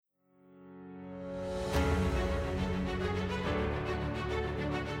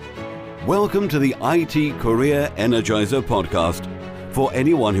Welcome to the IT Career Energizer podcast. For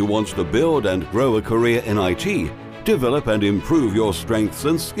anyone who wants to build and grow a career in IT, develop and improve your strengths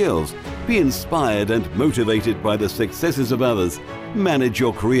and skills, be inspired and motivated by the successes of others, manage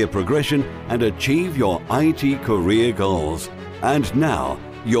your career progression, and achieve your IT career goals. And now,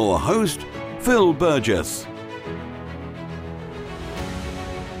 your host, Phil Burgess.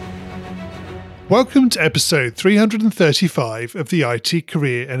 Welcome to episode 335 of the IT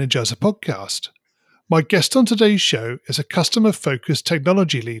Career Energizer podcast. My guest on today's show is a customer-focused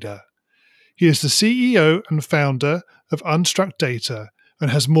technology leader. He is the CEO and founder of Unstruct Data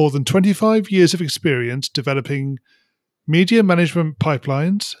and has more than 25 years of experience developing media management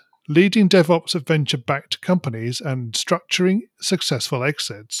pipelines, leading DevOps at venture-backed companies, and structuring successful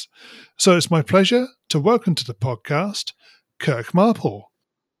exits. So it's my pleasure to welcome to the podcast, Kirk Marple.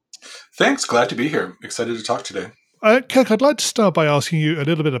 Thanks. Glad to be here. Excited to talk today. Kirk, I'd like to start by asking you a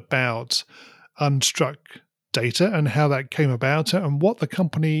little bit about Unstruct Data and how that came about and what the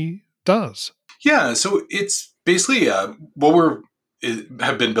company does. Yeah, so it's basically what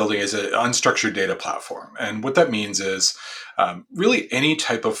have been building is an unstructured data platform. And what that means is really any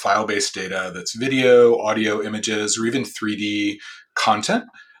type of file-based data that's video, audio, images, or even 3D content,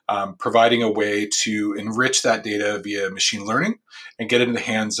 providing a way to enrich that data via machine learning and get it in the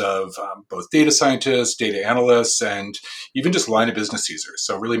hands of both data scientists, data analysts, and even just line of business users.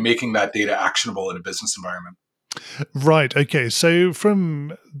 So really making that data actionable in a business environment. Right. Okay. So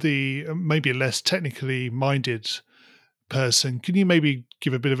from the maybe less technically minded person, can you maybe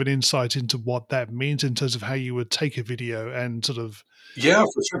give a bit of an insight into what that means in terms of how you would take a video and sort of for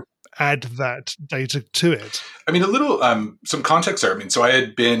sure. add that data to it? I mean, a little, some context there. I mean, so I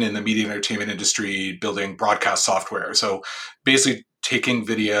had been in the media and entertainment industry building broadcast software. So basically taking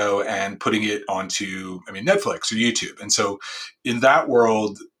video and putting it onto, Netflix or YouTube. And so in that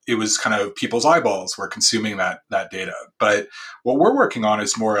world, it was kind of people's eyeballs were consuming that data. But what we're working on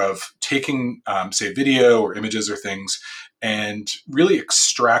is more of taking, say, video or images or things and really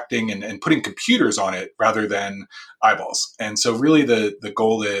extracting and putting computers on it rather than eyeballs. And so really the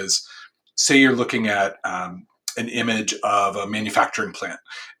goal is, say you're looking at an image of a manufacturing plant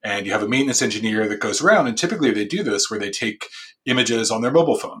and you have a maintenance engineer that goes around, and typically they do this where they take images on their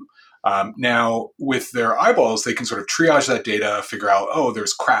mobile phone. Now, with their eyeballs, they can sort of triage that data, figure out, oh,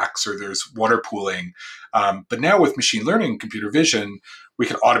 there's cracks or there's water pooling. But now with machine learning, computer vision, we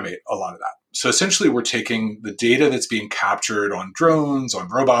can automate a lot of that. So essentially, we're taking the data that's being captured on drones, on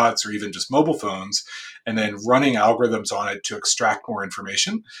robots, or even just mobile phones, and then running algorithms on it to extract more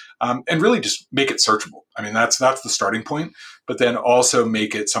information and really just make it searchable. I mean, that's the starting point, but then also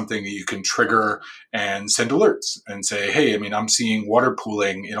make it something that you can trigger and send alerts and say, hey, I'm seeing water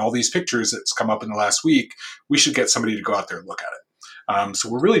pooling in all these pictures that's come up in the last week. We should get somebody to go out there and look at it. So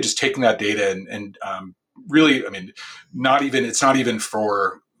we're really just taking that data and really, it's not even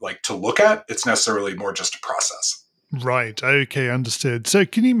for like to look at, it's necessarily more just a process. Right. Okay. Understood. So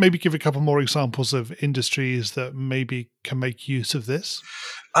can you maybe give a couple more examples of industries that maybe can make use of this?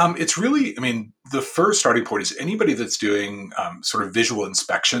 It's really, the first starting point is anybody that's doing sort of visual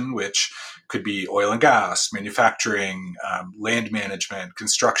inspection, which could be oil and gas, manufacturing, land management,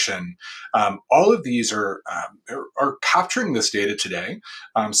 construction. All of these are capturing this data today,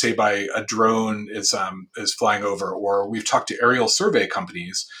 say by a drone is flying over, or we've talked to aerial survey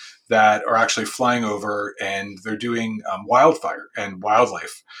companies that are actually flying over and they're doing wildfire and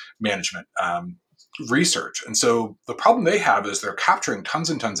wildlife management research. And so the problem they have is they're capturing tons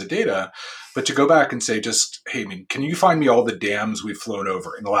and tons of data, but to go back and say just, hey, can you find me all the dams we've flown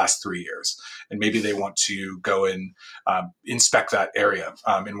over in the last 3 years? And maybe they want to go and inspect that area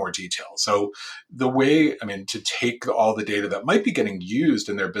in more detail. So the way, to take all the data that might be getting used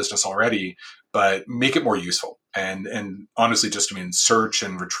in their business already, but make it more useful. And honestly, just, search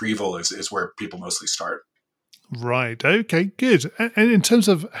and retrieval is where people mostly start. Right. Okay, good. And in terms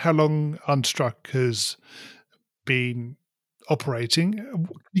of how long Unstruct has been operating, can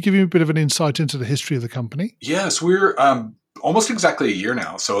you give me a bit of an insight into the history of the company? Yes, we're almost exactly a year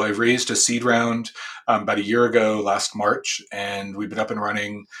now. So I raised a seed round about a year ago, last March, and we've been up and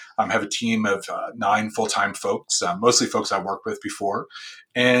running. Have a team of 9 full-time folks, mostly folks I've worked with before.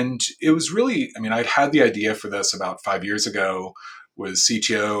 And it was really, I'd had the idea for this about 5 years ago, was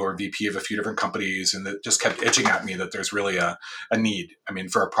CTO or VP of a few different companies, and that just kept itching at me that there's really a need,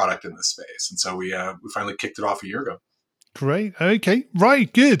 for a product in this space. And so we finally kicked it off a year ago. Great. Okay.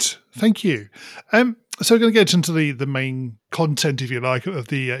 Right. Good. Thank you. So we're going to get into the main content, if you like, of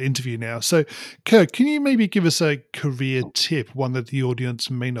the interview now. So, Kirk, can you maybe give us a career tip, one that the audience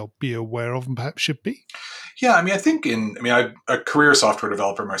may not be aware of and perhaps should be? Yeah, I mean, I think I'm a career software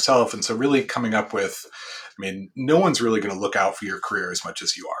developer myself. And so really coming up with, no one's really going to look out for your career as much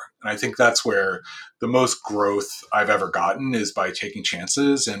as you are. And I think that's where the most growth I've ever gotten is by taking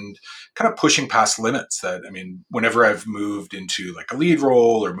chances and kind of pushing past limits that, whenever I've moved into like a lead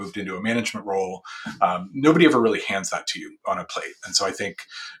role or moved into a management role, nobody ever really hands that to you on a plate. And so I think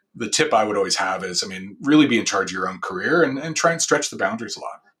the tip I would always have is, really be in charge of your own career and try and stretch the boundaries a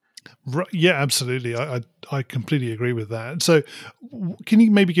lot. Right, yeah, absolutely. I completely agree with that. So, can you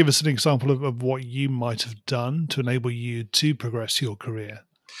maybe give us an example of what you might have done to enable you to progress your career?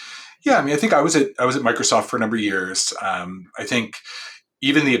 Yeah, I think I was at Microsoft for a number of years. I think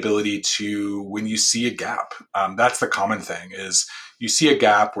even the ability to, when you see a gap, that's the common thing is you see a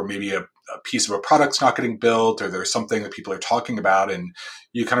gap where maybe a piece of a product's not getting built or there's something that people are talking about, and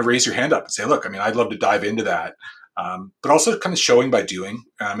you kind of raise your hand up and say, look, I'd love to dive into that. But also kind of showing by doing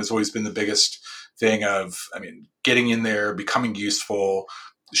has always been the biggest thing of, getting in there, becoming useful,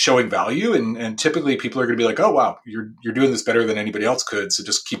 showing value. And typically people are going to be like, oh, wow, you're doing this better than anybody else could. So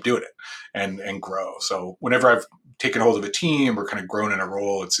just keep doing it and grow. So whenever I've taken hold of a team or kind of grown in a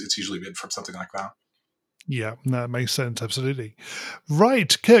role, it's usually been from something like that. Yeah, that makes sense. Absolutely.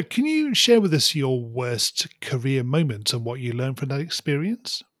 Right. Kirk, can you share with us your worst career moment and what you learned from that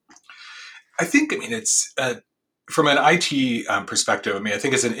experience? I think, it's from an IT perspective. I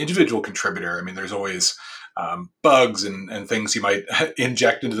think as an individual contributor, there's always bugs and things you might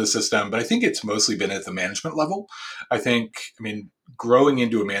inject into the system, but I think it's mostly been at the management level. I think, growing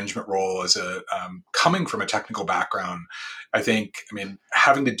into a management role as coming from a technical background, I think,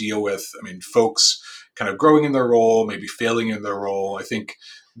 having to deal with, folks kind of growing in their role, maybe failing in their role. I think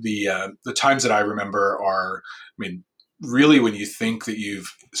the times that I remember are, really when you think that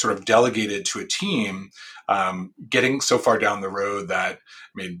you've sort of delegated to a team, getting so far down the road that,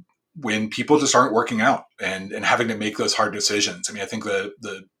 when people just aren't working out and having to make those hard decisions. I think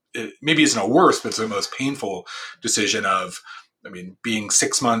it maybe isn't a worst, but it's the most painful decision of, being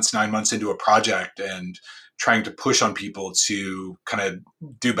 6 months, 9 months into a project and trying to push on people to kind of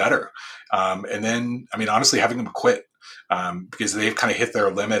do better. And then, honestly, having them quit because they've kind of hit their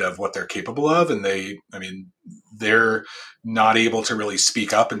limit of what they're capable of. And they're not able to really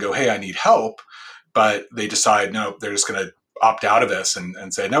speak up and go, hey, I need help. But they decide, no, they're just going to opt out of this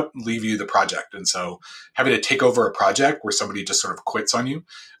and say, nope, leave you the project. And so having to take over a project where somebody just sort of quits on you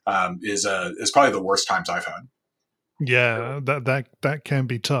is probably the worst times I've had. Yeah, that can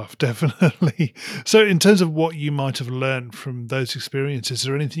be tough, definitely. So in terms of what you might have learned from those experiences, is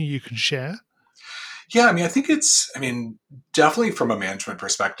there anything you can share? Yeah, I think it's, definitely from a management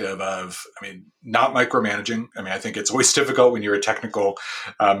perspective of, not micromanaging. I think it's always difficult when you're a technical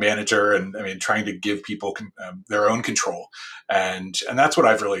manager and, trying to give people their own control. And that's what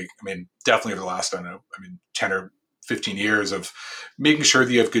I've really, definitely over the last, 10 or 15 years of making sure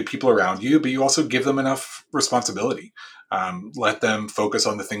that you have good people around you, but you also give them enough responsibility. Let them focus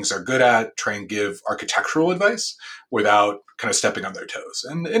on the things they're good at, try and give architectural advice without kind of stepping on their toes.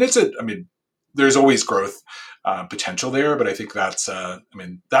 And it's there's always growth potential there, but I think that's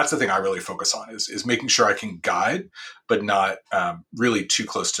that's the thing I really focus on is making sure I can guide, but not really too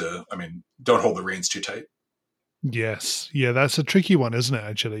close to. Don't hold the reins too tight. Yes. Yeah, that's a tricky one, isn't it,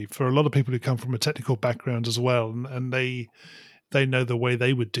 actually, for a lot of people who come from a technical background as well, and they know the way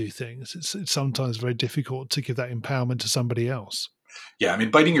they would do things. It's sometimes very difficult to give that empowerment to somebody else. Yeah,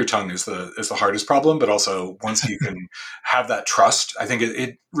 biting your tongue is the hardest problem, but also once you can have that trust, I think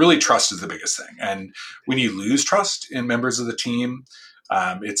it really trust is the biggest thing. And when you lose trust in members of the team,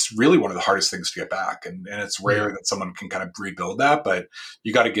 it's really one of the hardest things to get back. And it's rare that someone can kind of rebuild that, but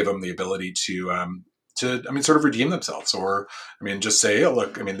you got to give them the ability to sort of redeem themselves or, just say, oh,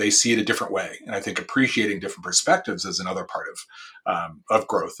 look, they see it a different way. And I think appreciating different perspectives is another part of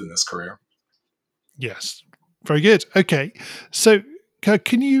growth in this career. Yes. Very good. Okay. So,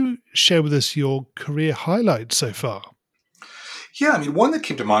 can you share with us your career highlights so far? Yeah, one that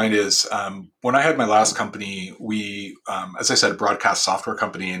came to mind is when I had my last company, we, as I said, a broadcast software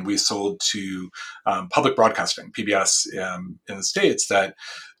company, and we sold to public broadcasting, PBS in the States, that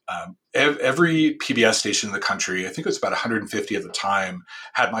every PBS station in the country, I think it was about 150 at the time,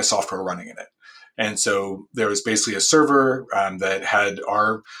 had my software running in it. And so there was basically a server that had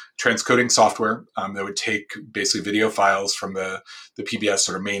our transcoding software that would take basically video files from the PBS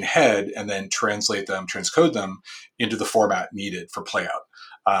sort of main head and then transcode them into the format needed for playout.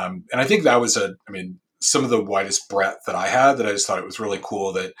 And I think that was some of the widest breadth that I had, that I just thought it was really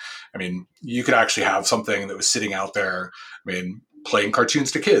cool that, you could actually have something that was sitting out there, playing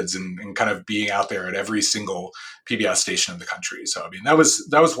cartoons to kids and kind of being out there at every single PBS station in the country. So, I mean, that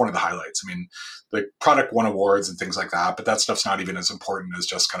was one of the highlights. I mean, the product won awards and things like that, but that stuff's not even as important as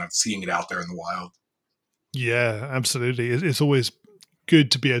just kind of seeing it out there in the wild. Yeah, absolutely. It's always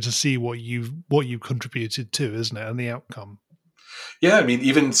good to be able to see what you contributed to, isn't it, and the outcome. Yeah, I mean,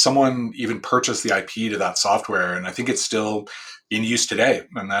 even someone purchased the IP to that software, and I think it's still in use today.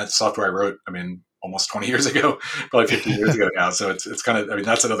 And that software I wrote, I mean, almost 20 years ago, probably 15 years ago now. So it's kind of, I mean,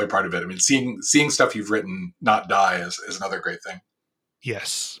 that's another part of it. I mean, seeing stuff you've written not die is another great thing.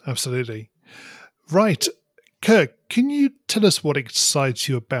 Yes, absolutely. Right. Kirk, can you tell us what excites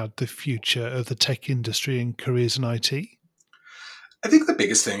you about the future of the tech industry and careers in IT? I think the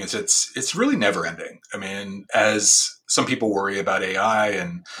biggest thing is it's really never ending. I mean, as some people worry about AI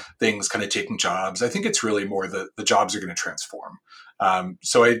and things kind of taking jobs, I think it's really more the jobs are going to transform.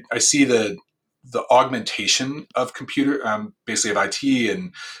 So I see the augmentation of computer, basically of IT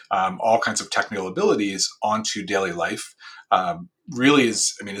and all kinds of technical abilities onto daily life. Really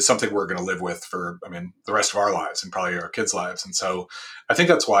is something we're going to live with for, the rest of our lives and probably our kids' lives. And so I think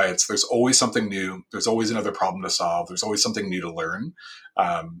that's why there's always something new. There's always another problem to solve. There's always something new to learn.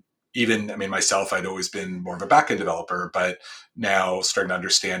 Myself, I'd always been more of a backend developer, but now starting to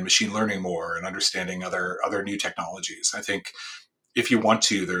understand machine learning more and understanding other new technologies. I think if you want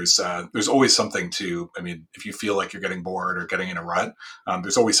to, there's always something to, if you feel like you're getting bored or getting in a rut,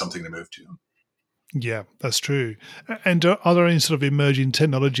 there's always something to move to. Yeah, that's true. And are there any sort of emerging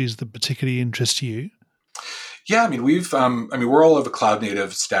technologies that particularly interest you? Yeah, we're all of a cloud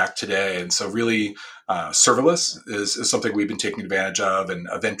native stack today. And so really serverless is something we've been taking advantage of, and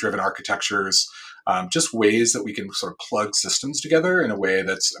event driven architectures, just ways that we can sort of plug systems together in a way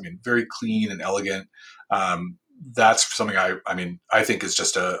that's, very clean and elegant. That's something I think is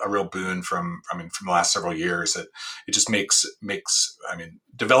just a real boon from the last several years, that it just makes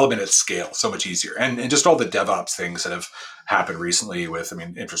development at scale so much easier, and just all the DevOps things that have happened recently with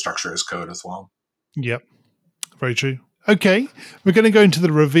infrastructure as code as well. Yep, very true. Okay, we're going to go into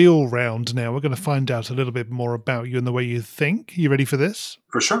the reveal round now. We're going to find out a little bit more about you and the way you think. Are you ready for this?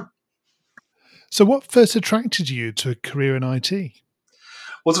 For sure. So what first attracted you to a career in IT?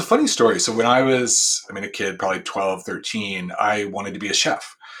 Well, it's a funny story. So when I was, a kid, probably 12, 13, I wanted to be a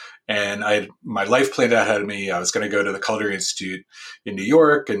chef. And I had my life planned out ahead of me. I was going to go to the Culinary Institute in New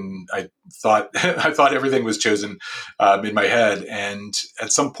York, and I thought everything was chosen in my head. And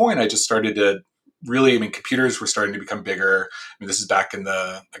at some point, I just started to really, computers were starting to become bigger. This is back in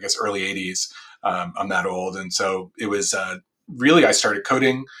the, early 80s. I'm that old. And so it was really, I started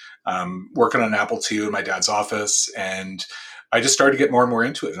coding, working on an Apple II in my dad's office, and I just started to get more and more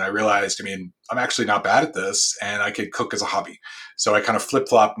into it. And I realized, I'm actually not bad at this, and I could cook as a hobby. So I kind of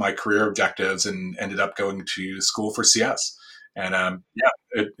flip-flopped my career objectives and ended up going to school for CS. And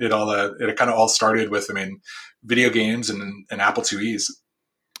it kind of all started with, video games and Apple IIes.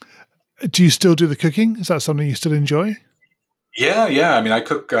 Do you still do the cooking? Is that something you still enjoy? Yeah. I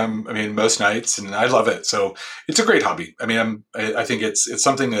cook, most nights, and I love it. So it's a great hobby. I think it's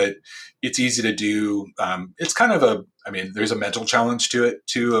something that it's easy to do. It's kind of there's a mental challenge to it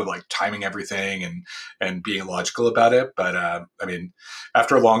too, of like timing everything and being logical about it. But,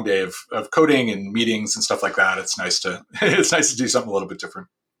 after a long day of coding and meetings and stuff like that, it's nice to do something a little bit different.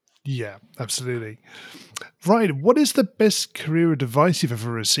 Yeah, absolutely. Right. What is the best career advice you've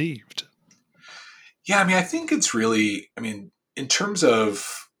ever received? Yeah, I think it's really, in terms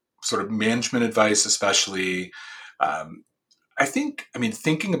of sort of management advice, especially, I think,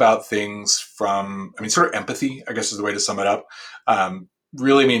 thinking about things from, sort of empathy, I guess is the way to sum it up.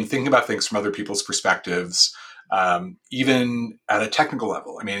 Really, thinking about things from other people's perspectives, even at a technical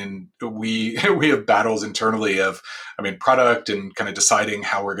level. We have battles internally of, product and kind of deciding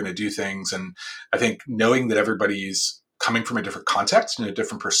how we're going to do things. And I think knowing that everybody's coming from a different context and a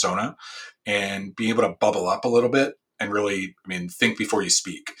different persona, and being able to bubble up a little bit and really, think before you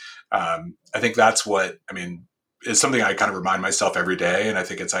speak. I think that's what, is something I kind of remind myself every day. And I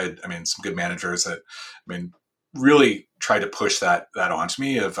think I had some good managers that, really try to push that onto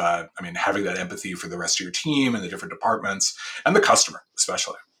me of, having that empathy for the rest of your team and the different departments and the customer,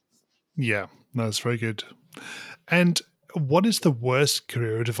 especially. Yeah, that's very good. And what is the worst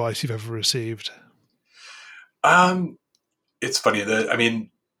career advice you've ever received? It's funny that,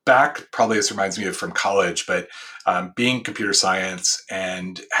 back probably this reminds me of from college, but being computer science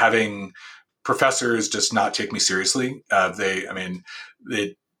and having professors just not take me seriously.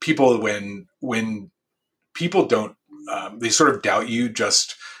 People, when people don't, they sort of doubt you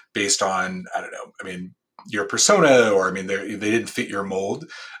just based on, I don't know, your persona, or they didn't fit your mold.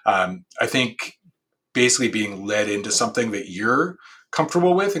 I think basically being led into something that you're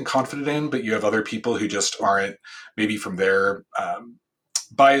comfortable with and confident in, but you have other people who just aren't, maybe from their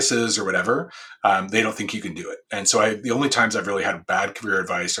biases or whatever, they don't think you can do it. And so the only times I've really had bad career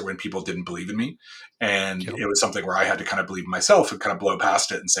advice are when people didn't believe in me. And Yep. it was something where I had to kind of believe in myself and kind of blow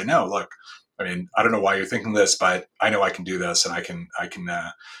past it and say, no, look, I mean, I don't know why you're thinking this, but I know I can do this, and I can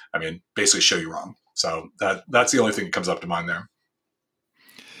basically show you wrong. So that's the only thing that comes up to mind there.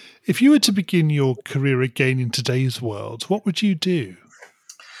 If you were to begin your career again in today's world, what would you do?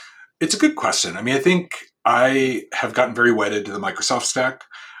 It's a good question. I mean, I think I have gotten very wedded to the Microsoft stack,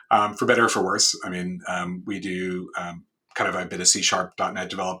 for better or for worse. I mean, we do I've been a C#.NET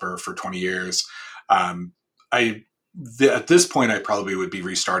developer for 20 years. At this point, I probably would be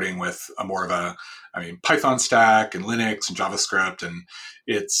restarting with Python stack and Linux and JavaScript, and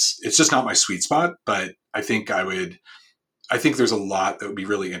it's just not my sweet spot. But I think there's a lot that would be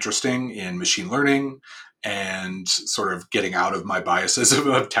really interesting in machine learning and sort of getting out of my biases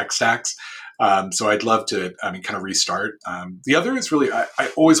of tech stacks. So I'd love to, kind of restart. The other is really, I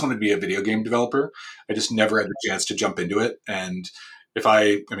always wanted to be a video game developer. I just never had the chance to jump into it. And if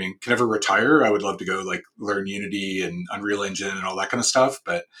I can ever retire, I would love to go learn Unity and Unreal Engine and all that kind of stuff.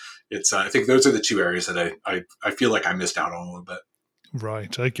 But it's, I think those are the two areas that I feel like I missed out on a little bit.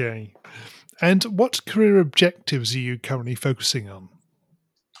 Right. Okay. And what career objectives are you currently focusing on?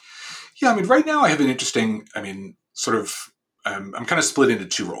 Yeah, right now I have an interesting, I'm kind of split into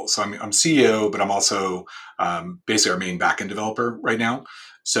two roles. So I'm CEO, but I'm also basically our main backend developer right now.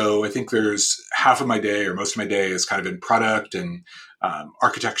 So I think there's half of my day, or most of my day, is kind of in product and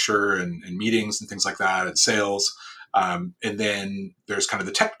architecture and meetings and things like that, and sales. And then there's kind of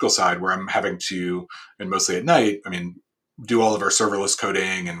the technical side where I'm having to, and mostly at night, do all of our serverless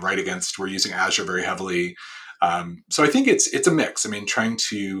coding and we're using Azure very heavily. So I think it's a mix. Trying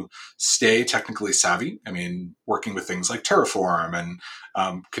to stay technically savvy. Working with things like Terraform and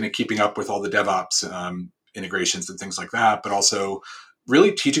kind of keeping up with all the DevOps integrations and things like that, but also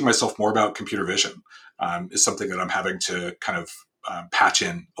really teaching myself more about computer vision is something that I'm having to kind of patch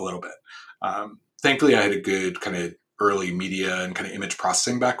in a little bit. Thankfully, I had a good kind of early media and kind of image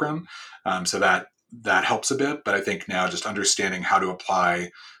processing background, so that helps a bit. But I think now just understanding how to apply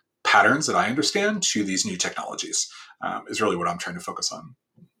patterns that I understand to these new technologies is really what I'm trying to focus on.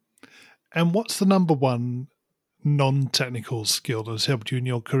 And what's the number one non-technical skill that has helped you in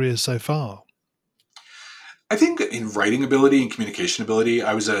your career so far? I think in writing ability and communication ability,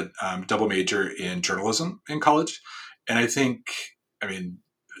 I was a double major in journalism in college. And I think,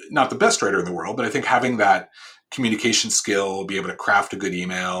 not the best writer in the world, but I think having that communication skill, be able to craft a good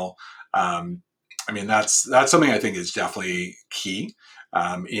email, that's something I think is definitely key.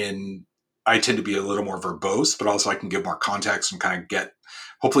 I tend to be a little more verbose, but also I can give more context and kind of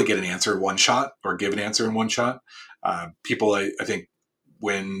hopefully get an answer in one shot, or give an answer in one shot. I think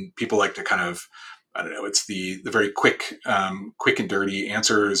when people like to kind of, it's the very quick and dirty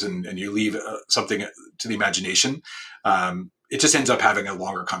answers, and you leave something to the imagination. It just ends up having a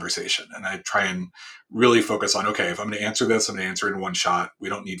longer conversation. And I try and really focus on, okay, if I'm going to answer this, I'm going to answer it in one shot. We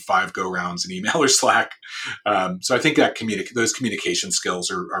don't need 5 go rounds in email or Slack. So I think that those communication skills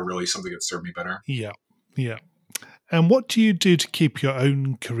are really something that serve me better. Yeah. Yeah. And what do you do to keep your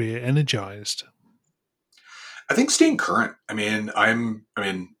own career energized? I think staying current. I'm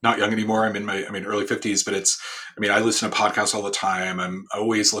not young anymore. I'm in my early 50s, but I listen to podcasts all the time. I'm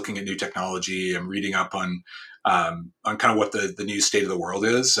always looking at new technology. I'm reading up on kind of what the new state of the world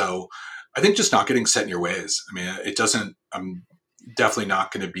is. So I think just not getting set in your ways. I'm definitely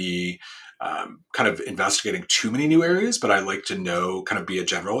not going to be kind of investigating too many new areas, but I like to kind of be a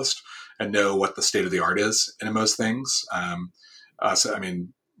generalist and know what the state of the art is in most things.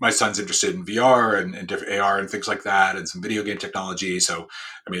 My son's interested in VR and different AR and things like that, and some video game technology. So,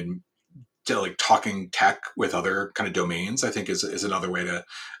 talking tech with other kind of domains, I think is another way to,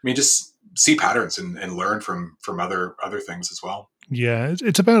 just see patterns and learn from other things as well. Yeah,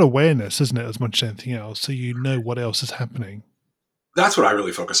 it's about awareness, isn't it, as much as anything else? So you know what else is happening. That's what I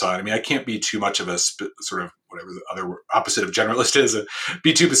really focus on. I can't be too much of a sort of whatever the other opposite of generalist is,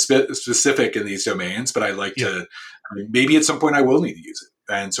 be too specific in these domains. But I like to, maybe at some point I will need to use it.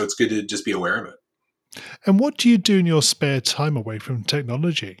 And so it's good to just be aware of it. And what do you do in your spare time away from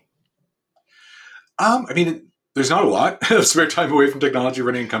technology? There's not a lot of spare time away from technology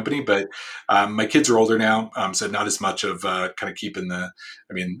running a company, but my kids are older now, so not as much of kind of keeping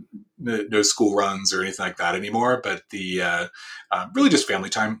no school runs or anything like that anymore. But the really just family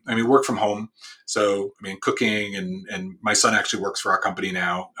time. Work from home, so cooking, and my son actually works for our company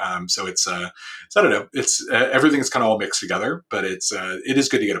now. So it's I don't know, it's everything's kind of all mixed together, but it is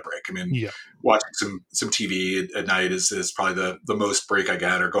good to get a break. watching some TV at night is probably the most break I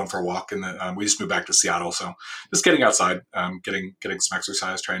get, or going for a walk. And we just moved back to Seattle, so just getting outside, getting some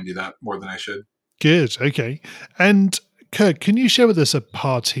exercise, trying to do that more than I should. Good. Okay. And Kirk, can you share with us a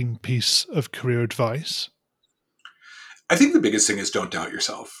parting piece of career advice? I think the biggest thing is don't doubt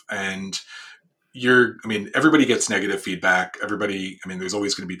yourself. And everybody gets negative feedback. There's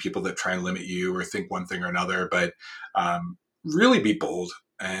always going to be people that try and limit you or think one thing or another, but really be bold.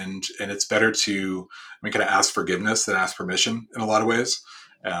 And it's better to kind of ask forgiveness than ask permission in a lot of ways.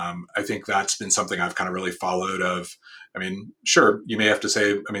 I think that's been something I've kind of really followed of, sure, you may have to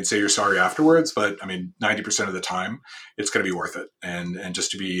say you're sorry afterwards, but 90% of the time it's going to be worth it. And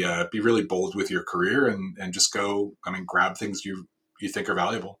just to be really bold with your career and just go, grab things you think are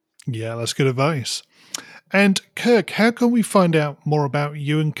valuable. Yeah, that's good advice. And Kirk, how can we find out more about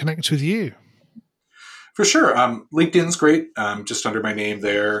you and connect with you? For sure. LinkedIn's great. Just under my name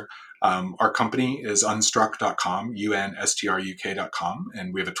there. Our company is unstruck.com, unstruk.com,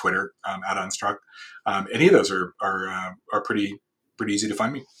 and we have a Twitter at Unstruck. Any of those are pretty easy to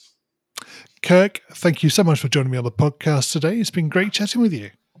find me. Kirk, thank you so much for joining me on the podcast today. It's been great chatting with you.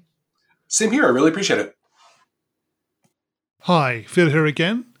 Same here. I really appreciate it. Hi, Phil here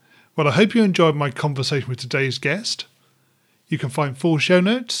again. Well, I hope you enjoyed my conversation with today's guest. You can find full show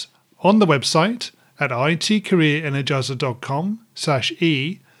notes on the website at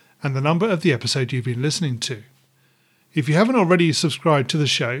itcareerenergizer.com/e and the number of the episode you've been listening to. If you haven't already subscribed to the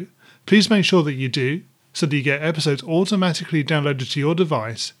show, please make sure that you do so that you get episodes automatically downloaded to your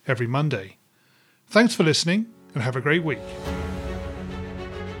device every Monday. Thanks for listening and have a great week.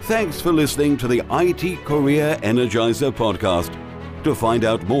 Thanks for listening to the IT Career Energizer podcast. To find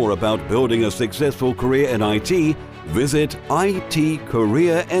out more about building a successful career in IT, visit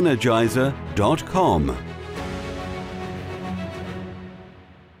itcareerenergizer.com.